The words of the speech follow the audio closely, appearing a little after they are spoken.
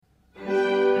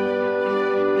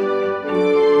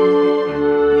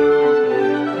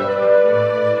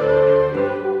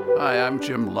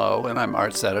I'm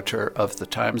arts editor of the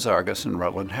Times-Argus and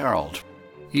Rutland Herald.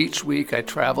 Each week I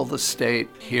travel the state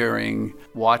hearing,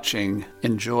 watching,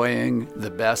 enjoying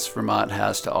the best Vermont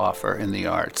has to offer in the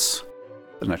arts.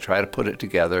 And I try to put it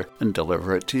together and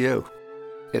deliver it to you.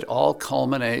 It all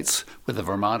culminates with the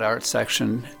Vermont Arts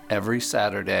section every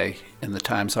Saturday in the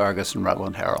Times-Argus and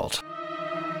Rutland Herald.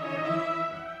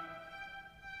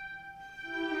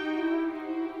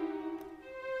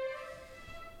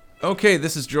 Okay,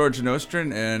 this is George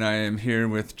Nostrin, and I am here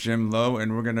with Jim Lowe,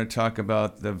 and we're going to talk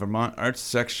about the Vermont Arts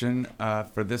section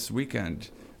for this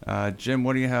weekend. Jim,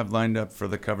 what do you have lined up for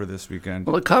the cover this weekend?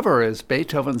 Well, the cover is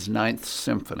Beethoven's Ninth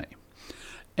Symphony.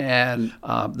 And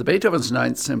the Beethoven's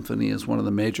Ninth Symphony is one of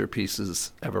the major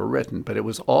pieces ever written, but it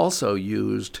was also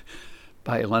used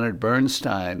by Leonard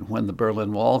Bernstein when the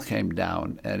Berlin Wall came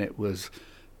down, and it was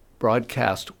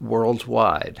broadcast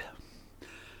worldwide.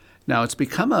 Now, it's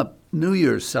become a New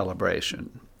Year's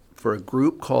celebration for a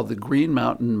group called the Green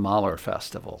Mountain Mahler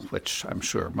Festival, which I'm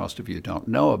sure most of you don't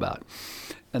know about.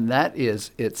 And that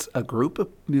is, it's a group of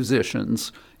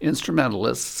musicians,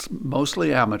 instrumentalists,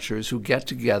 mostly amateurs, who get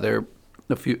together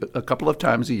a couple of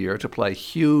times a year to play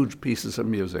huge pieces of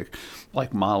music,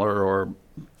 like Mahler or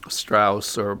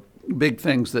Strauss or big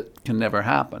things that can never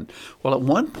happen. Well, at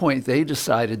one point, they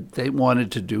decided they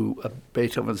wanted to do a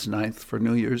Beethoven's Ninth for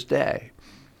New Year's Day.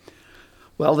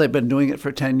 Well, they've been doing it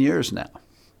for 10 years now,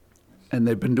 and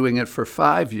they've been doing it for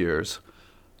 5 years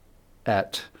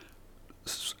at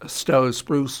Stowe's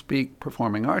Spruce Peak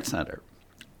Performing Arts Center.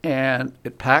 And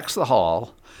it packs the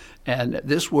hall, and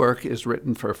this work is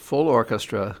written for full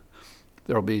orchestra.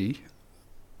 There'll be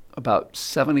about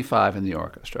 75 in the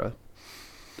orchestra,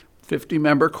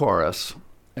 50-member chorus,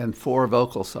 and 4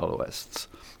 vocal soloists.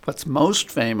 What's most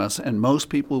famous, and most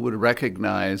people would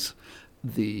recognize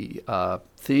the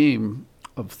theme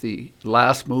of the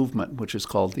last movement, which is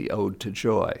called the Ode to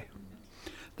Joy.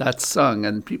 That's sung,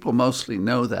 and people mostly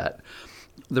know that.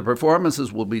 The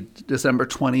performances will be December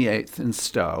 28th in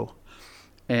Stowe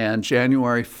and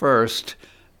January 1st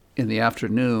in the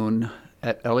afternoon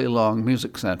at Ellie Long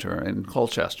Music Center in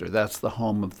Colchester. That's the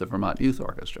home of the Vermont Youth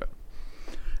Orchestra.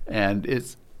 And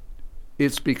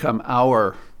it's become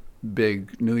our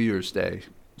big New Year's Day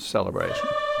celebration.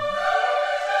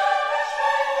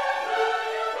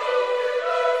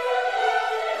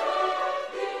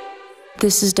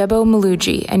 This is Debo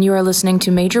Maluji, and you are listening to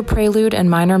Major Prelude and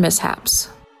Minor Mishaps.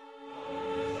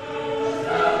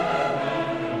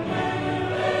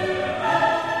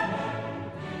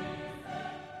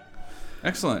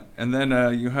 Excellent. And then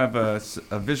you have a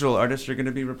visual artist you're going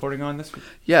to be reporting on this week?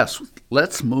 Yes.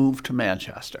 Let's move to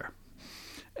Manchester.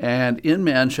 And in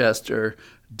Manchester,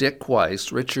 Dick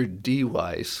Weiss, Richard D.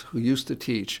 Weiss, who used to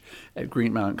teach at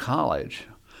Green Mountain College,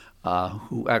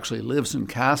 who actually lives in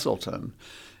Castleton,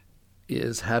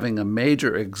 is having a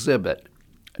major exhibit.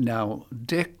 Now,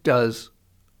 Dick does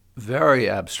very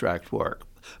abstract work,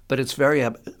 but it's very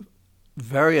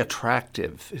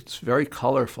attractive. It's very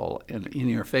colorful and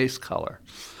in-your-face color,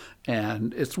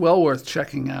 and it's well worth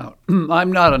checking out.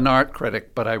 I'm not an art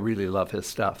critic, but I really love his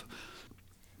stuff.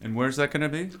 And where's that going to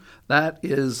be? That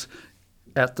is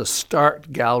at the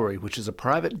Start Gallery, which is a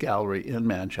private gallery in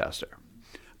Manchester.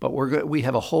 But we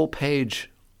have a whole page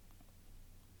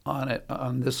on it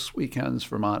on this weekend's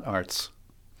Vermont Arts.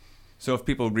 So if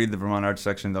people read the Vermont Arts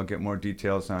section, they'll get more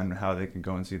details on how they can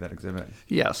go and see that exhibit.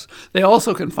 Yes. They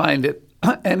also can find it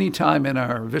anytime in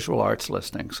our visual arts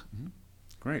listings. Mm-hmm.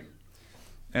 Great.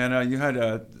 And you had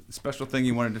a special thing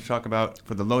you wanted to talk about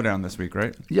for the Lowdown this week,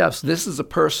 right? Yes. This is a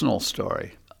personal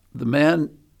story. The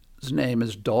man's name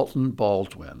is Dalton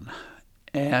Baldwin,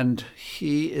 and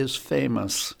he is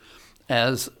famous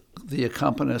as the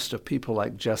accompanist of people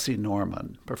like Jesse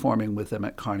Norman, performing with them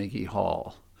at Carnegie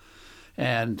Hall.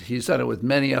 And he's done it with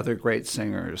many other great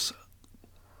singers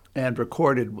and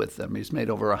recorded with them. He's made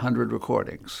over 100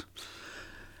 recordings.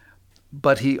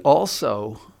 But he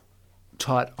also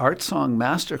taught art song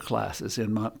master classes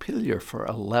in Montpelier for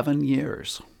 11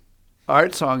 years.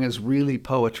 Art song is really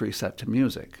poetry set to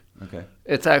music. Okay.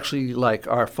 It's actually like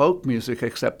our folk music,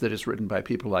 except that it's written by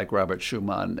people like Robert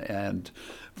Schumann and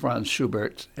Franz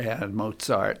Schubert and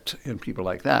Mozart and people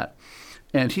like that.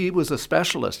 And he was a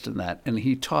specialist in that, and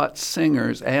he taught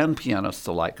singers and pianists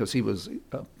alike, because he was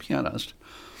a pianist.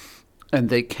 And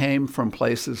they came from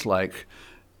places like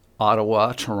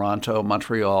Ottawa, Toronto,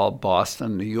 Montreal,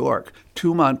 Boston, New York,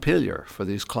 to Montpelier for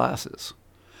these classes.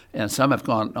 And some have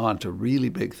gone on to really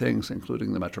big things,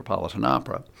 including the Metropolitan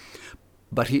Opera.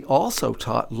 But he also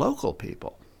taught local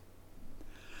people.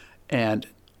 And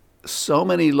so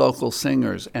many local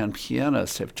singers and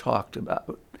pianists have talked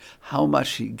about how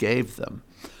much he gave them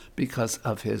because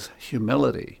of his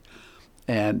humility.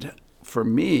 And for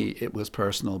me, it was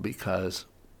personal because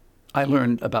I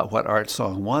learned about what art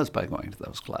song was by going to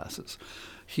those classes.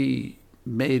 He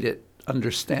made it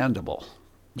understandable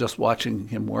just watching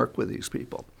him work with these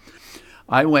people.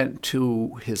 I went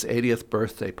to his 80th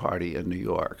birthday party in New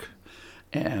York,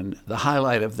 and the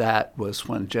highlight of that was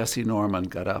when Jesse Norman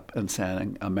got up and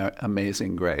sang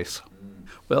Amazing Grace.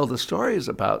 Well, the story is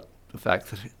about the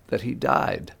fact that he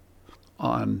died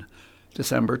on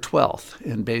December 12th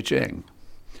in Beijing.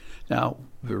 Now,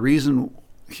 the reason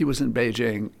he was in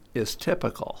Beijing is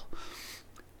typical.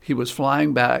 He was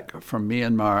flying back from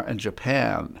Myanmar and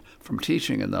Japan from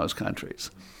teaching in those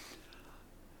countries.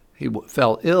 He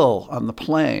fell ill on the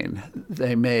plane.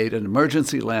 They made an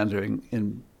emergency landing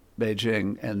in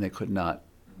Beijing, and they could not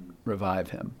revive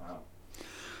him.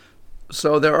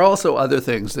 So there are also other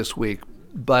things this week,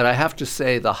 but I have to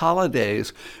say the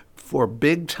holidays for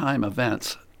big-time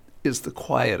events is the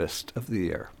quietest of the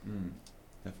year.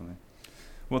 Definitely.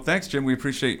 Well, thanks, Jim. We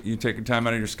appreciate you taking time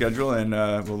out of your schedule, and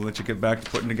we'll let you get back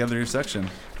to putting together your section.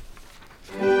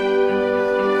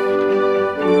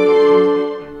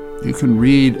 You can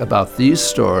read about these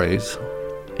stories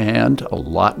and a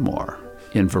lot more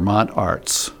in Vermont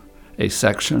Arts, a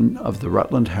section of the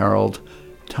Rutland Herald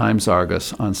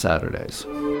Times-Argus on Saturdays.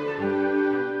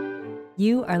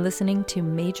 You are listening to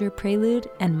Major Prelude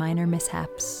and Minor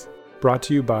Mishaps. Brought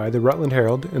to you by the Rutland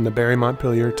Herald and the Barre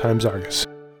Montpelier Times-Argus.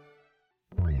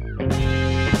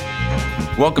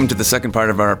 Welcome to the second part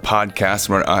of our podcast,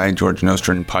 where I, George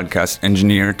Nostrin, podcast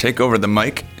engineer, take over the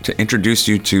mic to introduce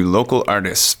you to local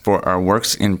artists for our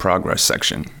Works in Progress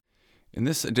section. In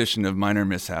this edition of Minor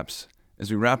Mishaps,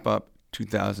 as we wrap up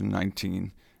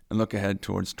 2019 and look ahead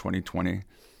towards 2020,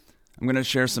 I'm going to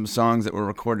share some songs that were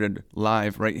recorded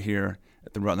live right here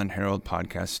at the Rutland Herald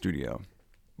podcast studio.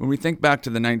 When we think back to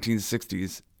the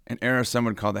 1960s, an era some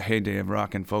would call the heyday of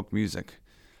rock and folk music,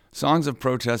 songs of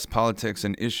protest, politics,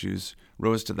 and issues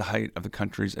rose to the height of the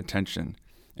country's attention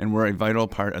and were a vital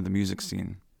part of the music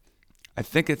scene. I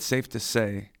think it's safe to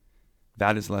say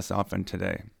that is less often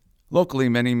today. Locally,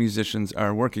 many musicians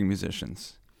are working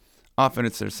musicians. Often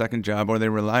it's their second job, or they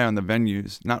rely on the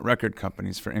venues, not record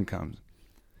companies, for income.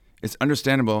 It's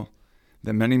understandable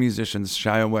that many musicians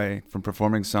shy away from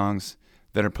performing songs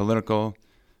that are political,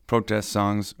 protest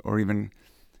songs, or even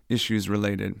issues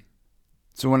related.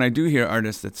 So when I do hear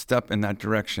artists that step in that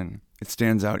direction, it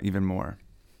stands out even more.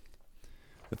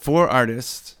 The four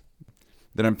artists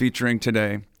that I'm featuring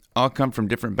today all come from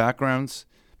different backgrounds,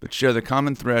 but share the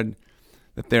common thread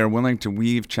that they are willing to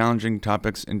weave challenging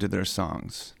topics into their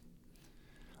songs.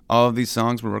 All of these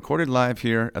songs were recorded live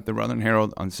here at the Rutland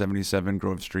Herald on 77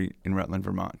 Grove Street in Rutland,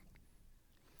 Vermont.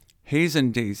 Hayes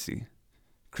and Dacey,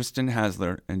 Kristen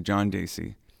Hasler and John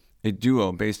Dacey, a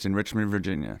duo based in Richmond,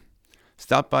 Virginia,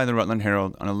 stopped by the Rutland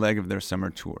Herald on a leg of their summer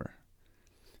tour.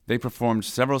 They performed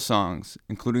several songs,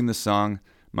 including the song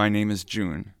My Name is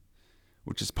June,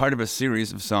 which is part of a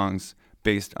series of songs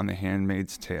based on The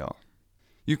Handmaid's Tale.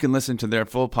 You can listen to their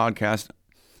full podcast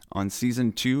on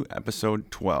Season 2, Episode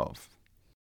 12.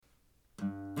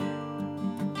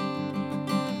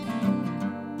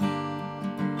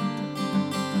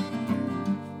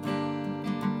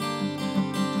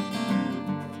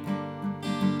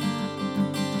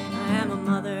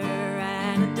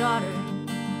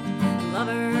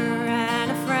 Lover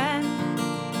and a friend.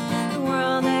 The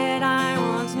world that I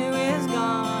once knew is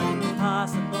gone,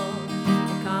 impossible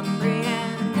to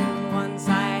comprehend. Once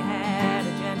I had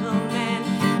a gentleman,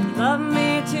 he loved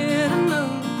me to the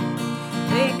moon.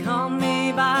 They called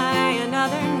me by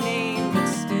another name, but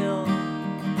still,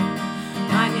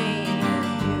 my name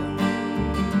is June.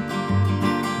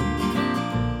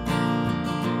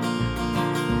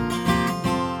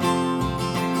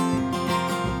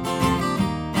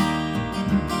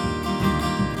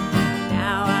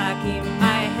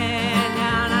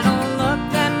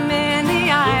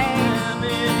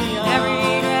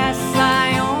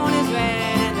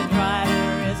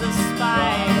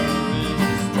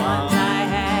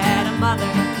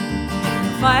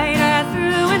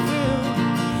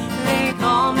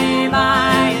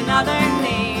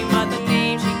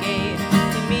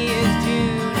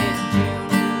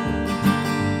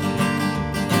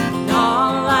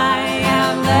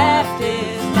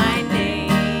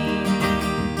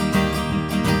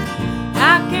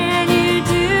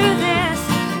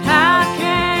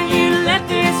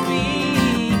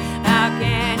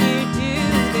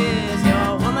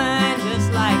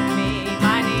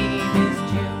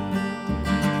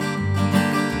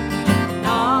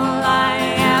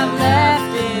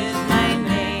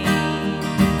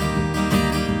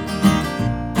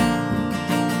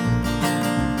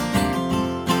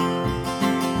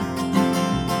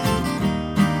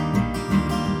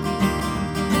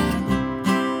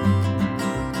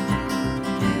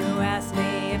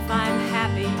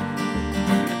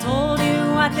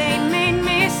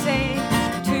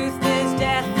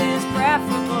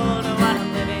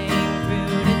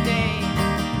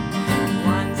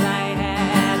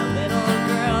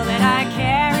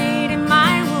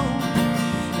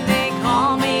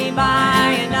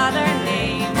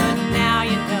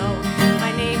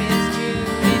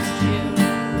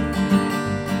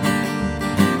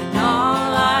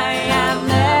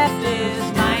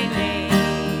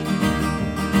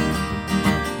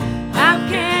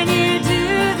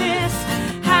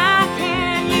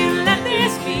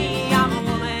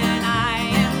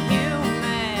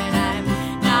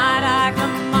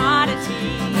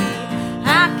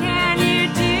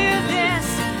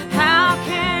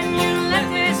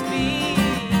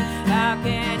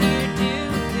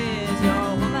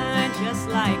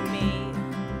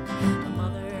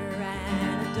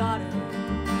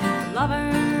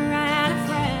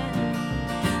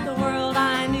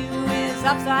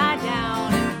 upside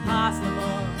down,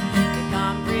 impossible to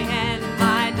comprehend.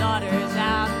 My daughter's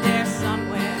out there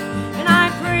somewhere, and I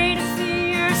pray to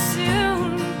see her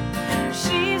soon.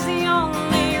 She's the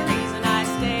only reason I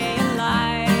stay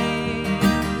alive.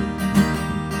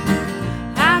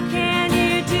 How can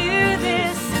you do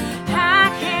this?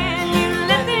 How can you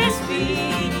let this be?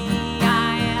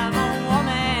 I am a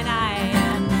woman, I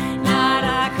am not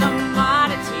a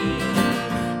commodity.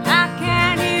 How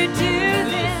can you do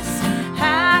this?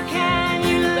 How can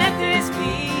you let this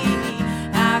be?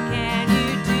 How can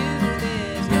you do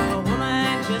this? You're a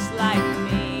woman just like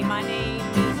me. My name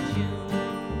is June.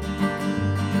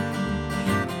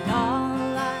 And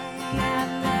all I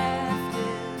have left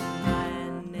is my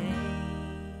name.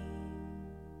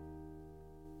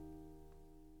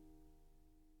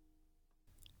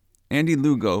 Andy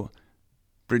Lugo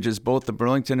bridges both the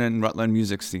Burlington and Rutland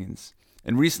music scenes,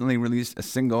 and recently released a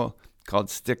single called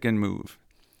Stick and Move.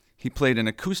 He played an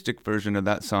acoustic version of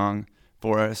that song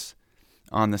for us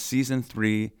on the Season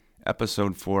 3,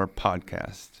 Episode 4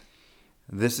 podcast.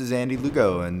 This is Andy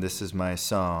Lugo, and this is my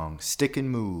song, Stick and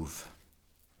Move.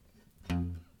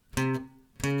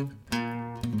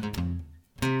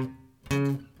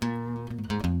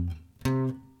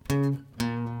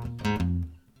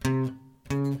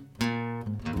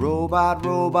 Robot,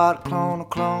 robot, clone,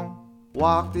 clone.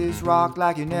 Walk this rock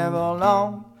like you're never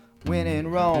alone. When in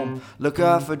Rome, look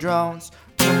up for drones.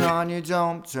 Turn on your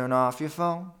dome, turn off your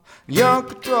phone. You're in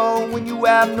control when you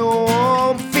have no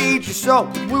home. Feed your soul,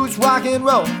 roots rock and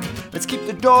roll. Let's keep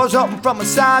the doors open from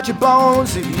inside your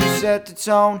bones. If you set the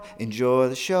tone, enjoy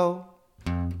the show.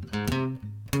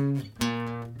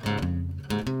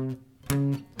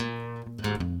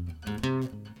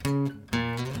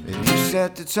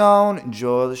 Set the tone,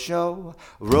 enjoy the show.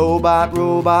 Robot,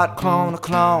 robot, clone,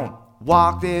 clone.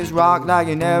 Walk this rock like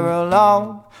you're never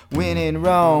alone. When in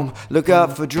Rome, look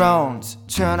up for drones.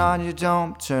 Turn on your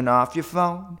dome, turn off your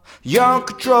phone. You're in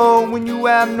control when you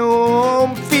have no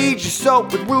home. Feed your soul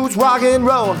with roots, rock and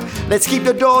roll. Let's keep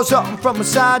the doors open from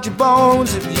inside your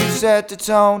bones. If you set the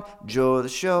tone, enjoy the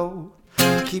show.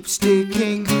 Keep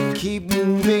sticking, keep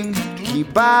moving,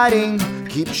 keep biting,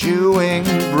 keep chewing,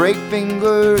 break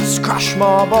fingers, crush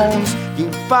more bones,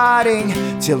 keep fighting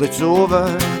till it's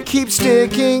over. Keep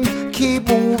sticking, keep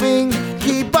moving,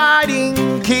 keep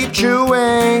biting, keep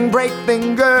chewing, break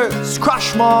fingers,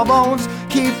 crush more bones,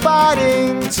 keep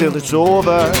fighting till it's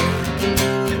over.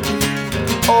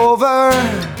 Over,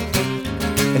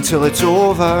 until it's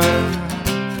over.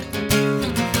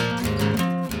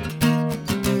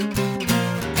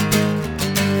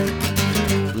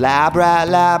 Lab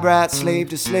rat, slave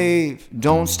to slave.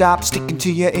 Don't stop sticking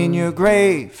to you in your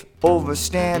grave.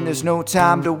 Overstand, there's no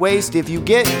time to waste. If you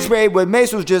get sprayed with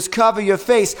measles, just cover your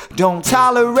face. Don't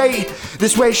tolerate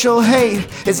this racial hate.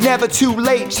 It's never too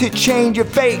late to change your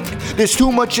fate. There's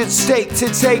too much at stake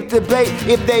to take the bait.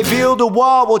 If they build a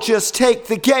wall, we'll just take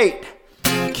the gate.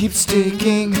 Keep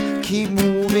sticking, keep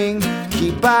moving,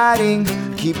 keep biting,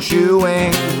 keep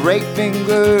chewing, break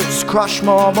fingers, crush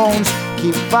more bones,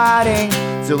 keep fighting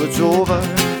till it's over.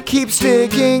 Keep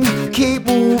sticking, keep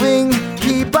moving,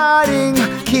 keep biting,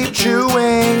 keep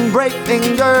chewing, break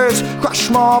fingers, crush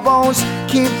more bones,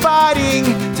 keep fighting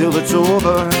till it's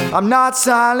over. I'm not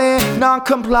silent, not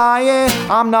compliant,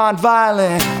 I'm not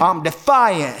violent, I'm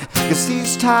defiant. Cause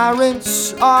these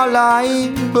tyrants are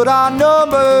lying, but our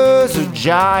numbers are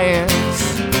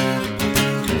giants.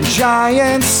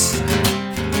 Giants,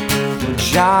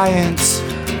 giants,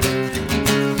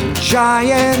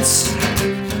 giants,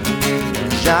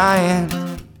 giant.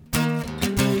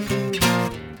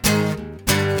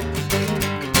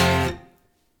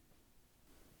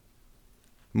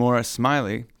 Maura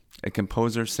Smiley, a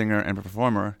composer, singer, and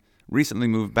performer, recently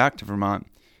moved back to Vermont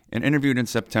and interviewed in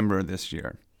September of this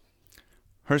year.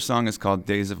 Her song is called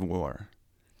Days of War.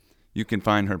 You can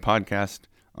find her podcast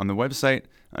on the website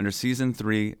under Season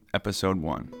 3, Episode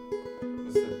 1.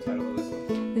 What's the title of this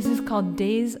one? This is called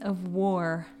Days of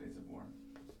War. Days of War.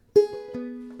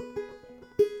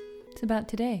 It's about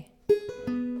today.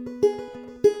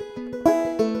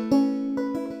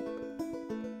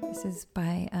 This is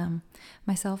by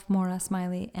myself, Maura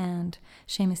Smiley, and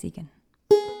Seamus Egan.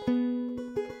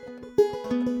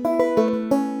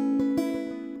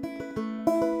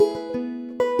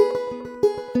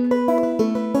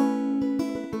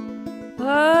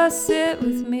 Oh, sit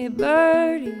with me,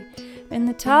 birdie, in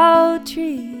the tall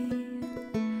tree.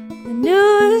 The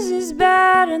news is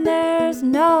bad and there's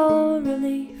no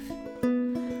relief.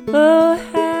 Oh,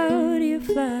 how do you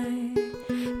fly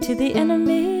to the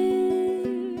enemy?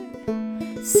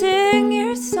 Sing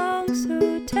your song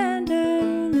so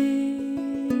tenderly.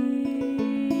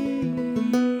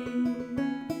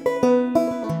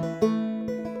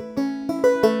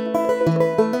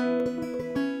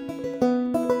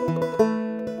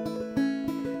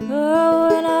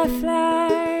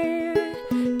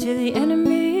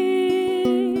 enemy.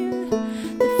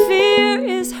 The fear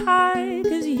is high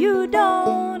 'cause you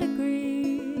don't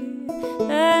agree,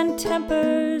 and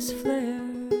tempers flare.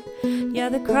 Yeah,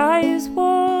 the cry is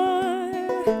war.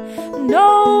 No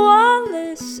one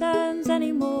listens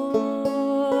anymore.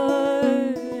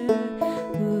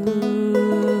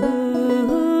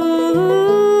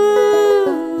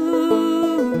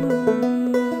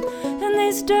 In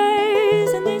these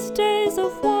days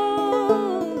of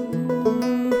war,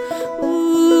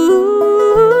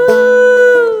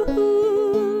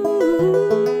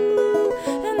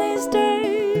 in these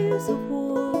days of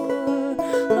war,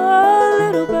 oh,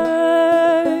 little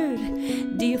bird,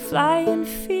 do you fly in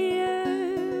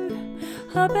fear,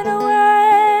 up and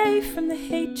away from the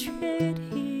hatred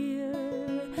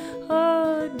here?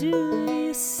 Or do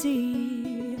you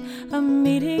see a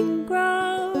meeting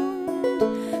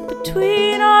ground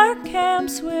between our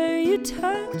camps where you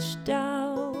touch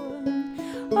down?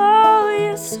 Oh,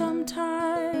 yes,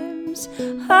 sometimes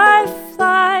I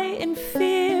fly in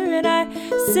fear and I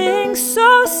sing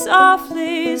so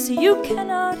softly so you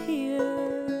cannot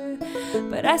hear.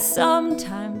 But I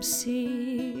sometimes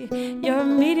see your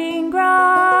meeting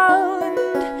ground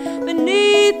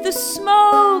beneath the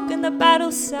smoke and the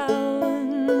battle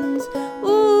sounds.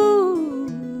 Ooh.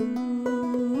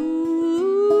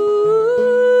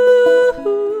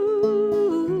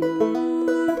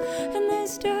 In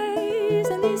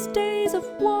these days of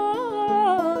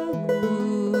war,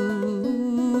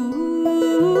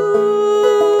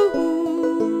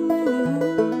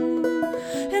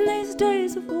 in these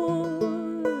days of war,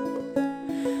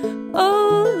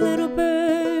 oh, little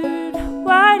bird,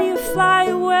 why do you fly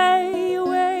away,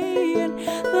 away, and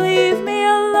leave me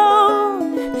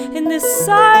alone in this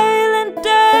silent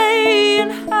day?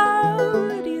 And how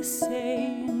do you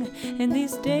sing in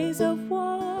these days of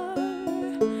war,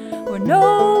 where no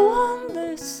one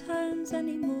listens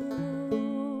anymore?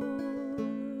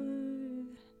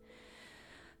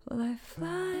 Well, I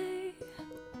fly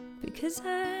because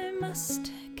I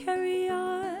must carry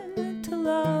on to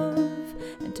love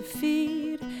and to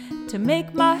feed, to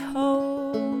make my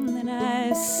home. And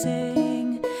I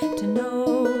sing to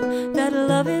know that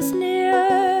love is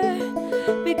near,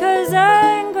 because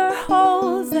anger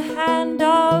holds the hand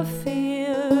of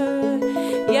fear.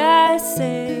 Yeah, I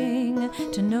sing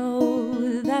to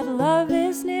know that love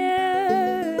is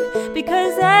near,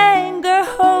 because anger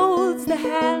holds the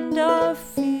hand of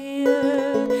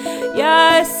fear.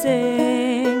 Yeah, I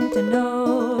sing to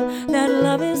know that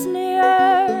love is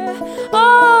near.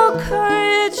 Oh,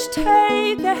 courage,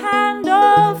 take the hand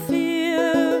of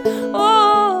fear.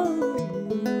 Oh,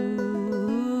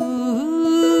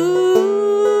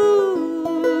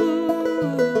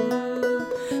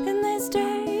 in these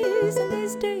days of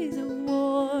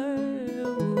war,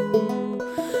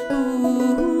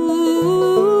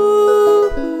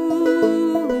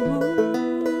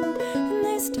 in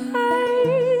these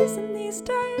days, in these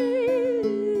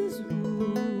days,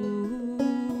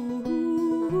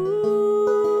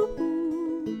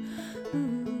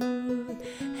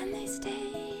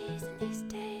 and these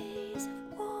days of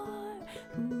war,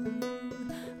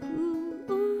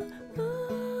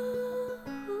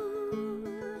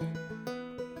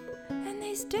 and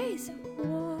these days of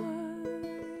war.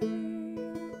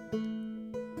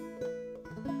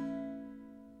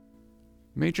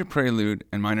 Major Prelude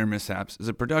and Minor Mishaps is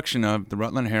a production of the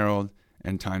Rutland Herald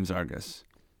and Times Argus.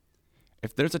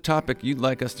 If there's a topic you'd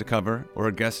like us to cover or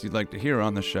a guest you'd like to hear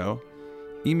on the show,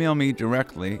 email me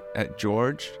directly at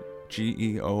George,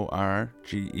 George,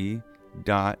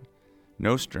 .Nostrand,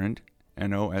 Nostrand,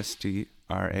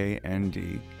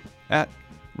 at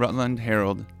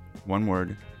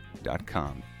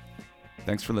RutlandHerald.com.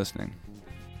 Thanks for listening.